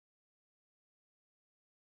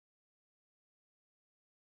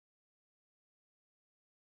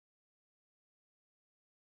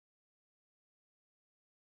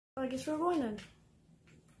I guess we're going then.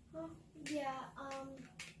 Huh? Yeah,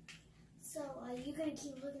 so, you're gonna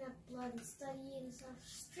keep looking at blood and studying and stuff.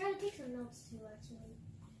 Just try to take some notes too, actually.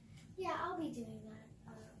 Yeah, I'll be doing that.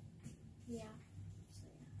 Yeah. So,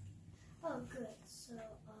 yeah. Oh, good. So,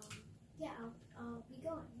 yeah, I'll be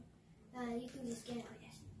going. You can just get it, I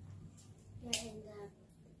guess. Yeah, and,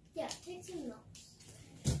 yeah, take some notes.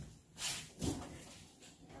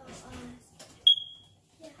 Oh,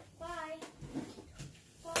 yeah, bye.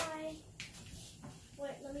 Bye.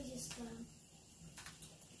 Wait, let me just,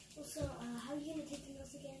 also, how are you gonna take the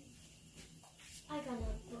notes again? I got a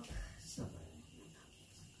book somewhere.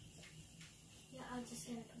 Yeah, I'll just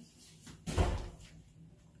get it.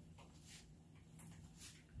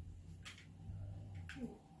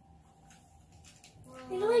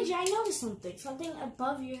 Hey Luigi, I noticed something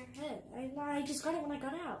above your head. I just got it when I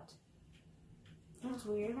got out. That's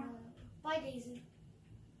weird. Bye, Daisy.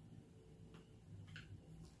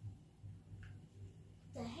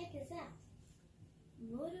 The heck is that?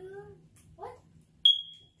 Murderer? What?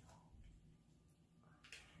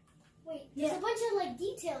 Wait, there's a bunch of like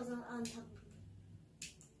details on top of it.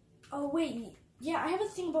 Oh wait, yeah, I have a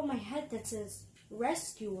thing above my head that says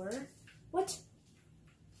rescuer. What?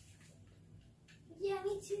 Yeah,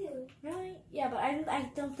 me too. Really? Yeah, but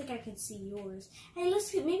I don't think I can see yours. Hey,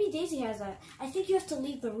 let's maybe Daisy has that. I think you have to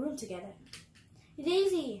leave the room together. Hey,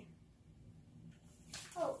 Daisy.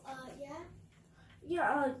 Oh, yeah.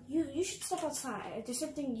 Yeah, you should step outside. There's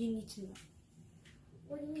something you need to know.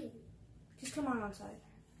 What do you mean? Just come on outside.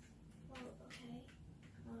 Oh, okay.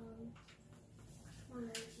 Come on,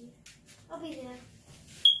 Reggie. I'll be there.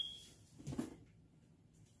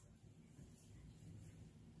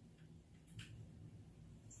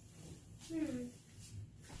 You're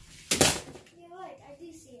right, I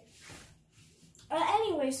do see it.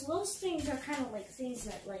 Anyway, so those things are kind of like things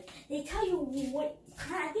that, like, they tell you what,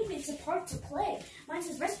 I think it's a part to play. Mine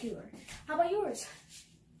says rescuer. How about yours?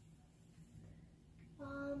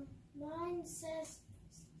 Mine says...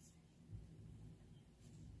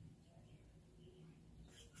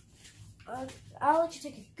 I'll let you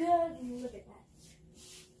take a good look at that.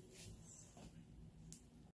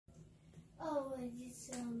 Oh,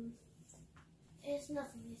 it's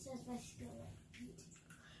nothing. It says rescuer.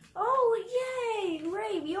 Oh, yay!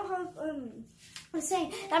 Hooray! We all have, I'm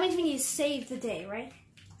saying, that means we need to save the day, right?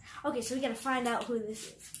 Okay, so we gotta find out who this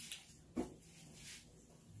is.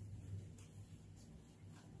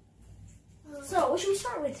 So, what should we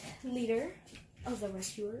start with? Leader of the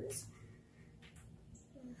rescuers.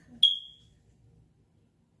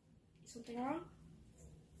 Something wrong?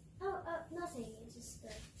 Oh, nothing. It's just,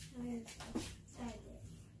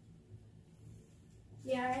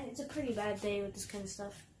 Yeah, it's a pretty bad day with this kind of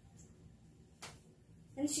stuff.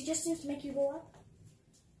 Any suggestions to make you go up?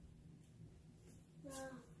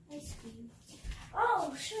 Ice cream.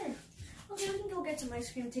 Oh, sure. Okay, we can go get some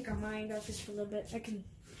ice cream and take our mind off this for a little bit. I can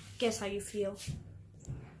guess how you feel.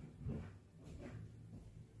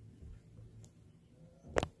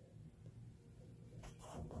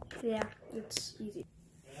 Yeah, it's easy.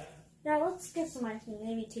 Now let's get some ice cream.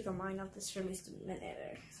 Maybe take our mind off this for at least a minute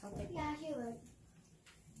or something. Yeah, he would.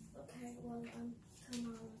 Okay, well, come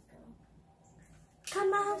on, let's go.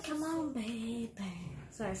 Come on, baby.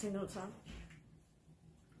 Sorry, I sing no song.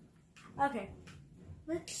 Okay,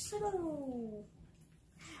 let's go.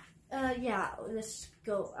 Yeah, let's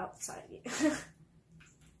go outside.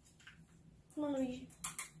 Come on, Luigi.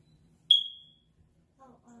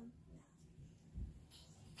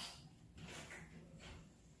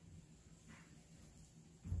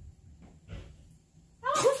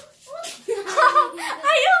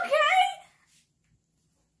 Are you okay?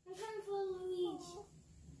 I'm coming for Luigi.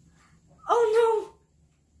 Oh no!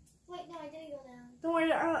 Wait, no, I didn't go down. Don't worry.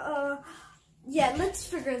 Yeah, let's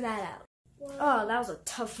figure that out. Well, Oh, that was a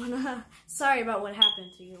tough one. Sorry about what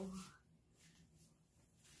happened to you.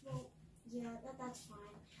 well, yeah, that's fine.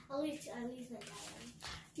 I'll leave that guy.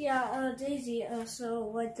 Yeah, Daisy. So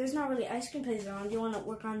what? There's not really ice cream places around. Do you want to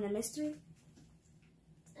work on the mystery?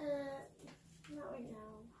 Not right now.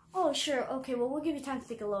 Oh, sure. Okay, well, we'll give you time to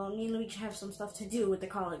think alone. Me and Luigi have some stuff to do with the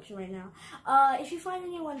college right now. If you find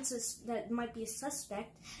anyone that might be a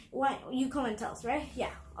suspect, you come and tell us, right?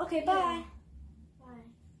 Yeah. Okay, bye. Yeah. Bye.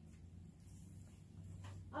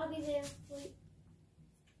 I'll be there. Wait.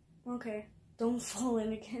 Okay. Don't fall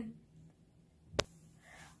in again.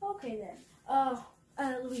 Okay, then.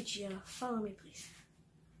 Luigi, follow me, please.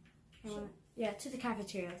 Sure. Yeah, to the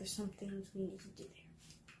cafeteria. There's some things we need to do there.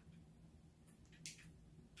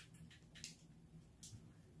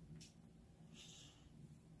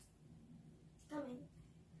 Coming.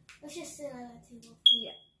 Let's just sit at that table.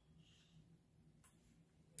 Yeah.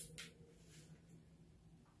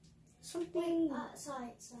 something.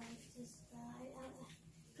 Sorry. Just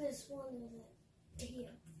I could have sworn there was a here.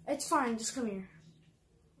 It's fine. Just come here.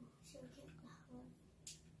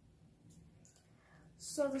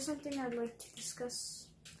 So there's something I'd like to discuss.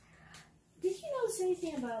 Did you notice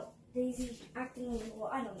anything about Daisy acting a little,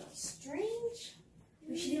 I don't know, strange?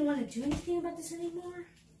 Like she didn't want to do anything about this anymore?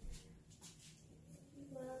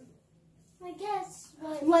 Well, I guess.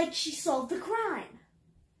 But Like she solved the crime.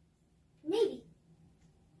 maybe.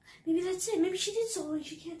 Maybe that's it. Maybe she did solve it and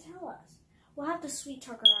she can't tell us. We'll have to sweet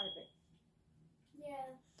talk her out of it.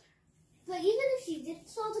 Yeah. But even if she did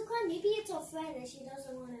solve the crime, maybe it's her friend that she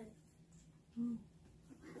doesn't want to.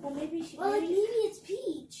 Well, maybe she. Well, maybe it's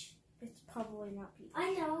Peach. It's probably not Peach.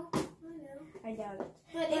 I know. I doubt it.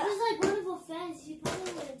 But if it's like one of her friends, she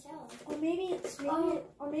probably wouldn't tell. Or maybe it's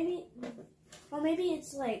maybe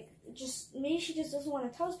it's like maybe she just doesn't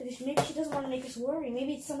want to tell us because maybe she doesn't want to make us worry.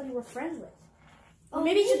 Maybe it's somebody we're friends with. Or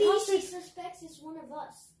maybe she suspects it's one of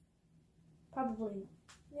us. Probably not.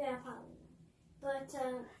 Yeah, probably not. But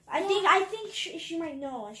I think she might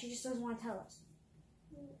know and she just doesn't want to tell us.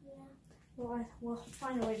 Yeah. Well, we'll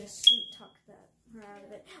find a way to sweet talk her out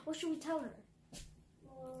of it. What should we tell her?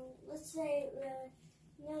 Well, let's say that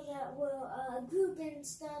we're a group and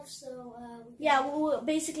stuff. So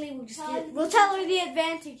we'll tell her the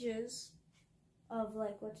advantages of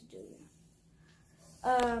like what to do.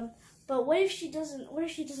 Yeah. But what if she doesn't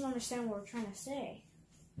understand what we're trying to say?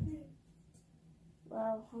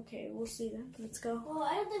 Well, okay, we'll see then. Let's go. Well,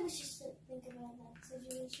 I don't think we should think about that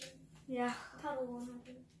situation. Yeah. Probably won't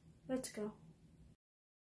happen. Let's go.